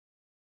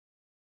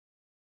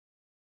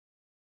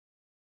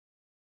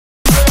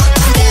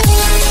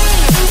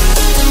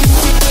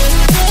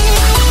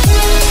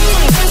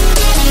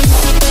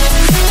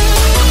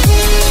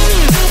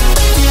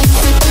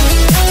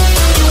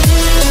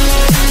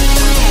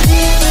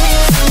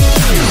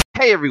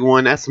Hey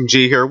everyone,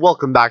 SMG here.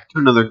 Welcome back to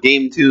another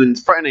Game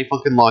Tunes Friday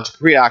Funkin Logic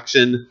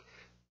reaction.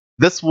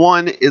 This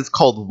one is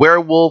called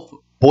Werewolf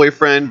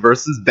Boyfriend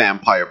versus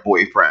Vampire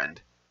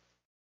Boyfriend.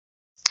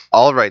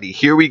 Alrighty,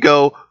 here we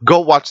go. Go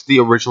watch the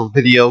original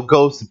video.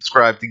 Go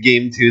subscribe to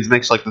Game Tunes.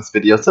 Make sure you like this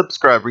video.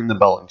 Subscribe, ring the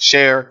bell, and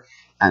share.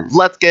 And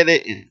let's get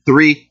it in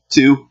 3,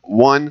 2,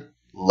 1.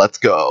 Let's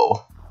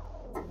go.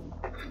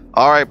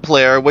 Alright,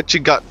 player, what you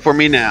got for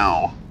me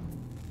now?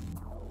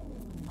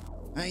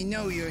 I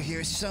know you're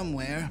here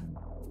somewhere.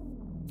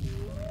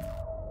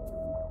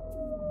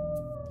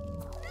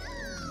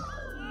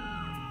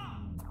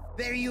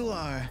 There you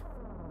are.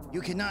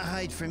 You cannot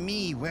hide from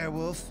me,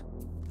 werewolf.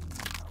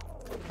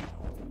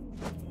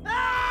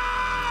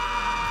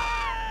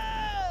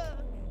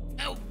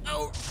 Ow,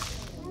 ow.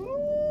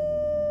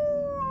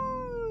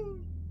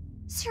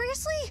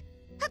 Seriously?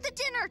 At the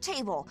dinner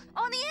table,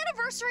 on the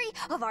anniversary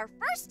of our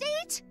first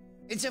date?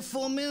 It's a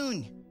full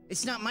moon.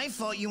 It's not my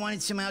fault you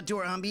wanted some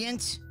outdoor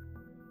ambience.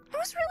 I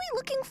was really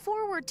looking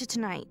forward to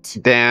tonight.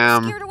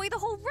 Damn. Scared away the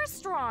whole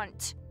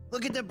restaurant.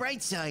 Look at the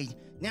bright side.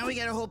 Now we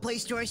got a whole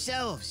place to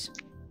ourselves.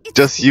 It's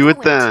Just you ruined.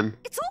 it then.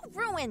 It's all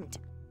ruined.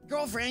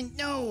 Girlfriend,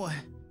 no.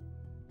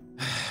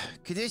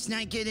 Could this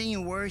not get any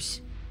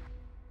worse?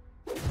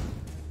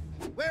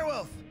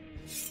 Werewolf,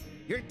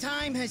 your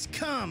time has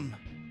come.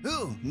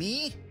 Who,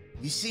 me?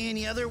 You see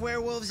any other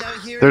werewolves out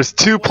here? There's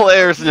two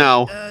players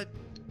now.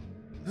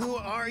 Who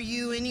are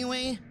you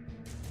anyway?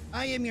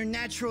 I am your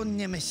natural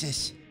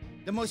nemesis.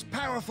 The most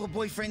powerful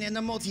boyfriend in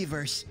the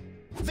multiverse.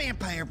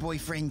 Vampire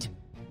boyfriend.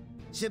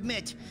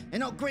 Submit,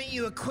 and I'll grant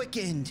you a quick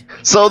end.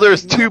 So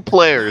there's two Nope,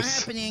 players. not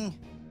happening.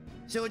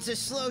 So it's a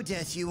slow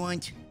death you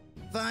want.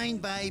 Fine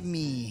by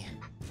me.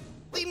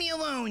 Leave me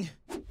alone.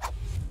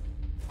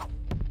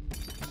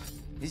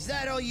 Is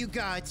that all you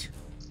got?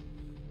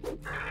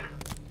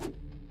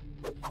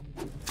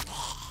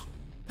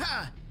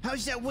 Ha!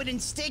 How's that wooden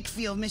stake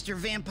feel, Mr.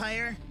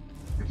 Vampire?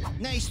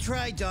 Nice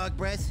try, dog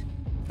breath.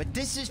 But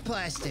this is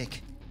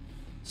plastic.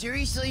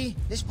 Seriously?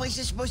 This place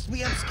is supposed to be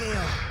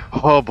upscale.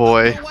 Oh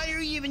boy. Why are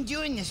you even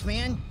doing this,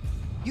 man?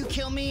 You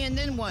kill me and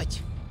then what?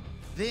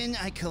 Then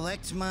I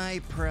collect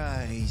my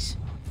prize.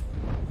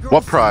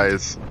 What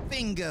prize?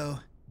 Bingo.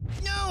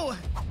 No!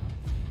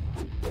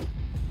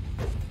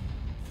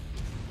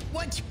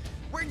 What?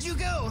 Where'd you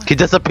go? He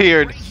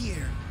disappeared. Right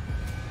here.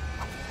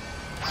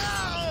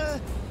 Ah!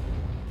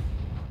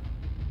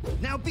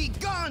 Now be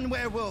gone,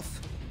 werewolf.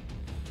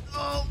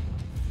 Oh,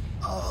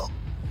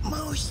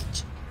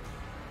 almost.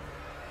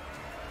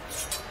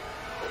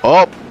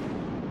 Oh.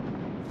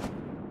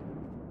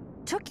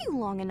 Took you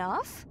long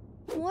enough.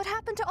 What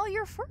happened to all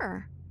your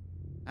fur?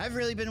 I've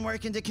really been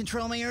working to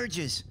control my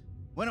urges.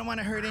 Wouldn't want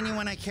to hurt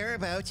anyone I care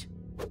about.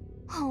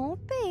 Oh,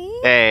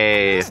 babe.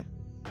 Hey.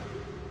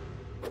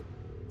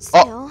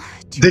 Still,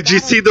 Did you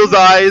see those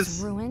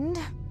eyes? Ruined.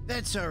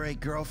 That's all right,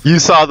 girlfriend. You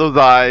saw those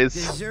eyes.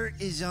 Dessert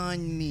is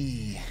on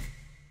me.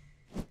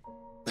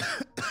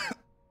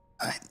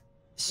 I'm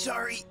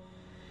sorry,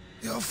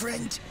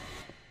 girlfriend.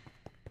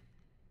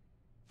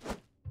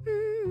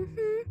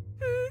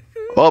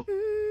 Oh.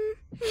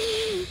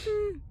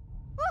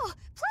 Oh,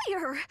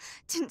 player!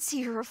 Didn't see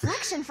your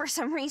reflection for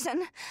some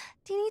reason.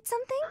 Do you need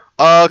something?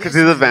 Oh, because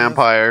Yes, he's a my love.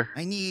 vampire.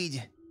 I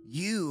need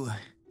you.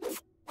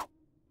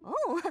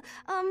 Oh,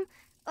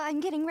 I'm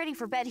getting ready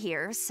for bed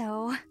here,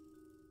 so...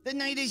 The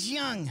night is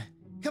young.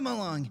 Come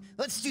along,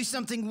 let's do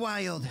something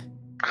wild.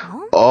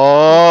 Oh,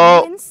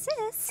 Oh. I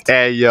insist.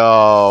 Hey,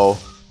 yo.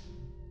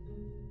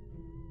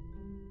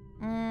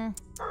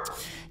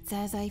 It's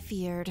as I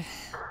feared.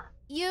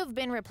 You've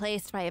been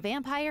replaced by a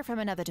vampire from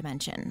another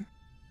dimension.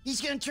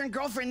 He's gonna turn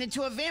girlfriend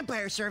into a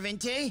vampire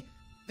servant, eh?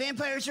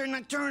 Vampires are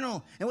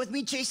nocturnal, and with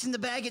me chasing the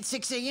bag at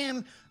 6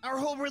 a.m., our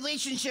whole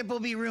relationship will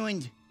be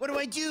ruined. What do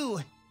I do?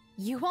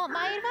 You want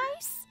my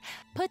advice?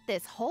 Put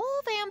this whole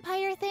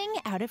vampire thing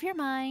out of your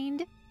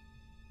mind.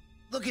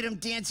 Look at him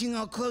dancing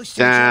all close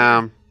to each other.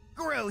 Damn.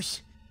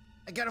 Gross.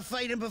 I gotta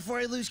fight him before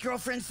I lose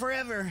girlfriend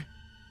forever.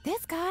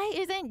 This guy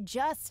isn't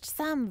just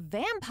some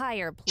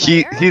vampire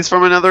player. He's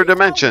from another He's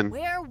dimension. a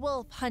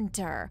werewolf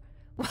hunter.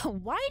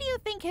 Why do you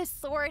think his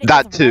sword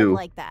That is too. red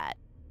like that?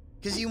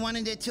 Cause he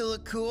wanted it to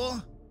look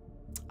cool?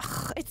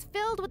 Ugh, it's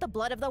filled with the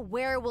blood of the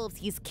werewolves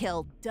he's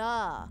killed.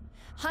 Duh.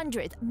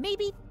 Hundreds,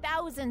 maybe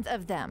thousands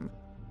of them.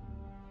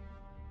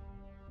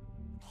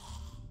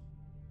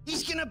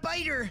 He's gonna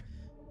bite her!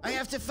 I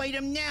have to fight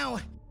him now!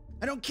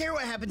 I don't care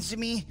what happens to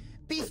me.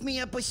 Beef me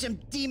up with some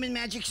demon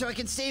magic so I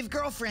can save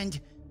girlfriend.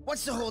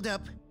 What's the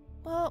holdup?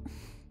 Well,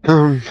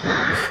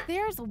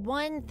 there's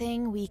one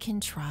thing we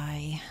can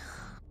try.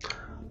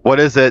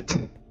 What is it?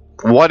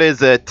 What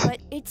is it?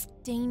 But it's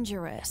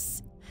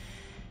dangerous.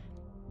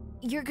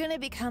 You're gonna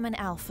become an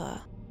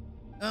alpha.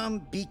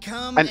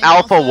 Become An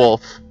alpha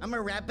wolf. I'm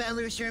a rap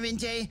battler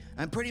servant, eh?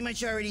 I'm pretty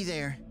much already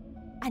there.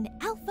 An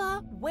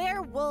alpha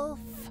werewolf.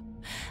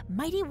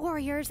 Mighty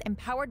warriors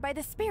empowered by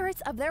the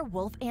spirits of their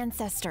wolf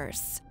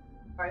ancestors.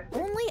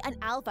 Only an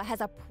alpha has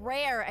a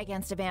prayer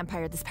against a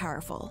vampire this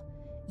powerful.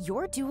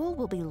 Your duel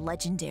will be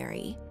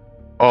legendary.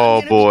 Oh I'm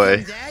gonna boy.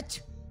 become that?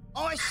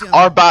 Awesome.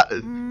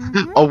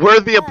 A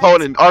worthy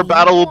opponent. Our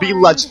battle will be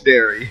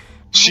legendary.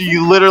 She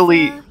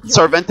literally,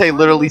 Sarvente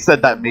literally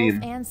said that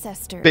meme.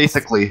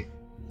 Basically.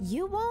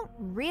 You won't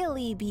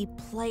really be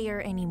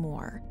player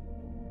anymore.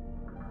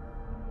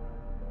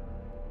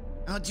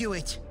 I'll do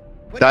it.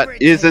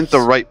 That isn't the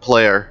right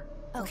player.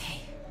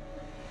 Okay.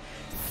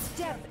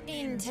 Step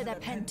into the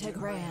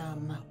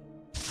pentagram.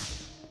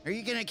 Are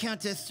you gonna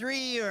count to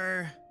 3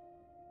 or?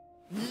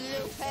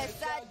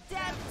 Lupus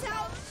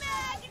Adepto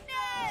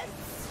Magnus!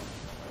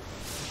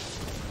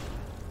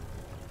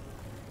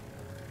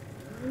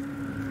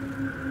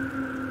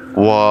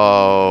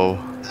 Whoa.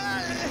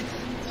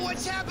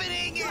 What's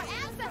happening? Your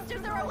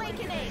ancestors are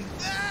awakening!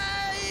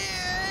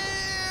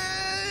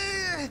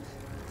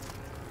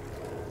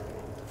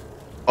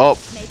 Oh.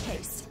 Make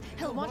haste.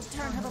 He'll want to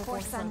turn her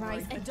before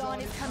sunrise, and dawn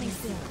is coming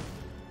soon.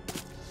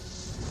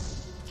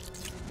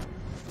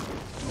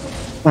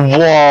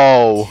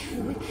 Whoa.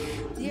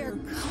 Dear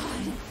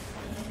God,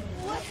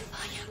 what have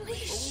I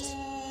unleashed?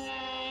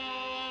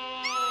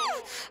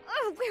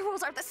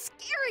 Werewolves are the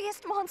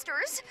scariest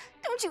monsters.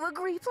 Don't you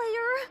agree,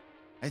 player?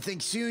 I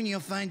think soon you'll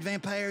find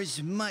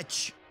vampires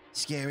much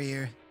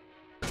scarier.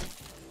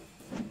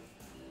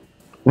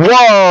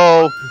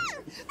 Whoa.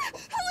 Who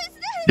is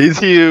this? He's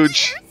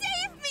huge.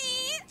 Save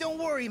me! Don't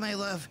worry, my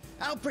love.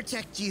 I'll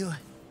protect you.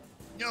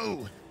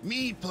 No,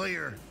 me,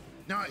 player.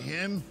 Not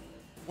him.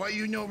 Why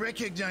you no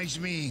recognize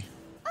me?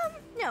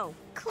 No.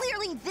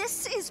 Clearly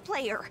this is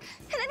player.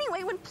 And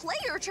anyway, when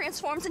player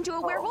transforms into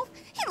a werewolf,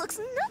 he looks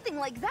nothing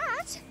like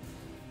that.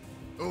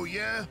 Oh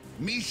yeah?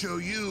 Me show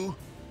you.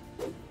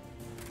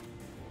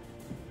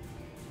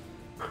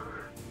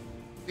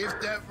 If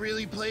that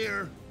really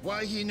player,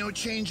 why he no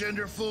change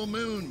under full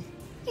moon?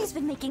 He's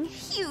been making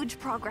huge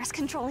progress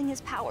controlling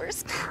his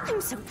powers. I'm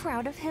so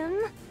proud of him.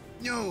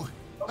 No,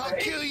 I'll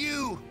kill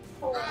you!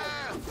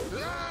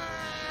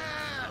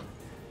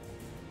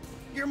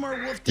 You're more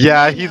wolf than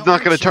Yeah, me he's now,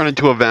 not gonna aren't turn you?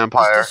 into a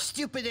vampire. Just a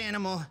stupid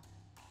animal.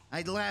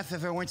 I'd laugh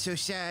if I weren't so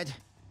sad.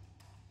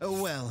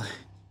 Oh well.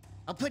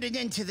 I'll put an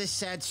end to this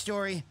sad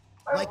story,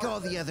 like all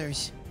the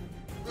others.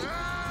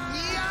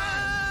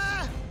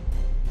 Yeah!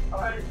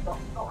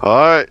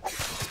 Alright.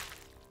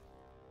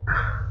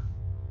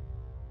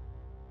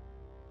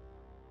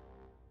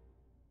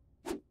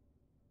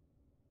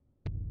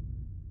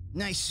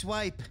 Nice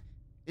swipe.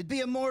 It'd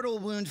be a mortal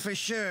wound for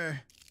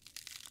sure.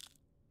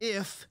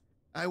 If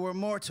I were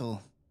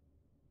mortal.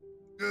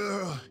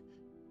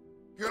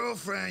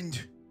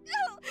 Girlfriend.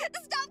 No!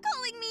 Stop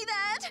calling me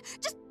that!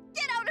 Just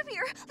get out of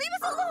here! Leave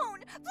us alone!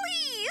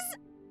 Please!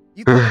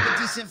 You put up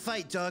a decent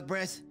fight, dog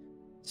breath.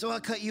 So I'll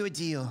cut you a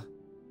deal.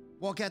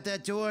 Walk out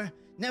that door,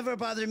 never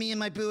bother me and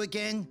my boo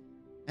again,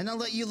 and I'll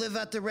let you live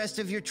out the rest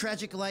of your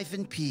tragic life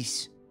in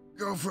peace.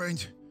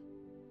 Girlfriend.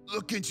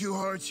 Look into your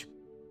heart.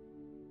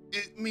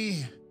 It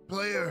me,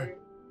 player.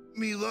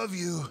 Me love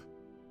you.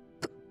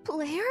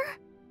 Player?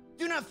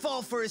 Do not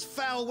fall for his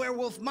foul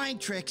werewolf mind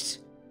tricks.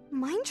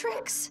 Mind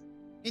tricks?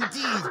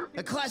 Indeed,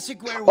 a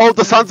classic werewolf. Oh,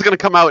 the sun's gonna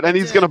come out and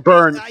he's gonna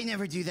burn. I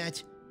never do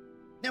that.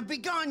 Now be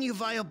gone, you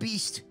vile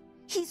beast.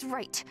 He's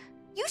right.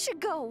 You should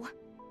go.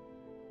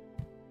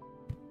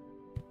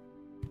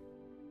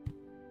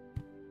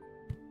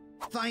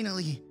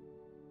 Finally,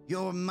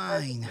 you're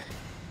mine.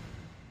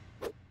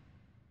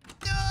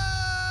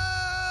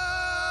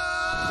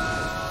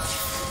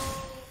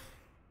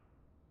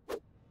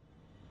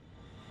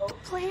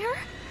 Player?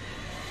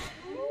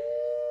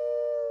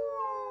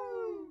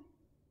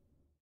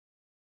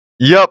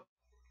 Yep.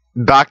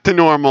 Back to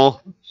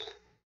normal.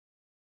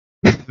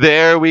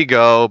 There we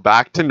go.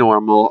 Back to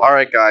normal.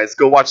 Alright guys,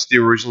 go watch the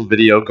original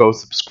video. Go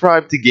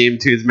subscribe to Game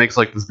Tunes. Make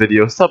sure you like this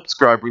video.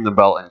 Subscribe, ring the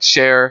bell, and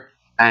share.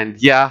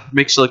 And yeah,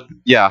 make sure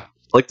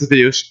like this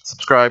video,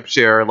 subscribe,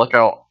 share, like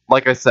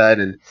I said,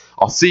 and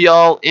I'll see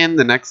y'all in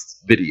the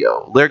next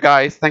video. There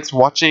guys, thanks for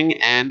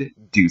watching and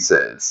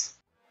deuces.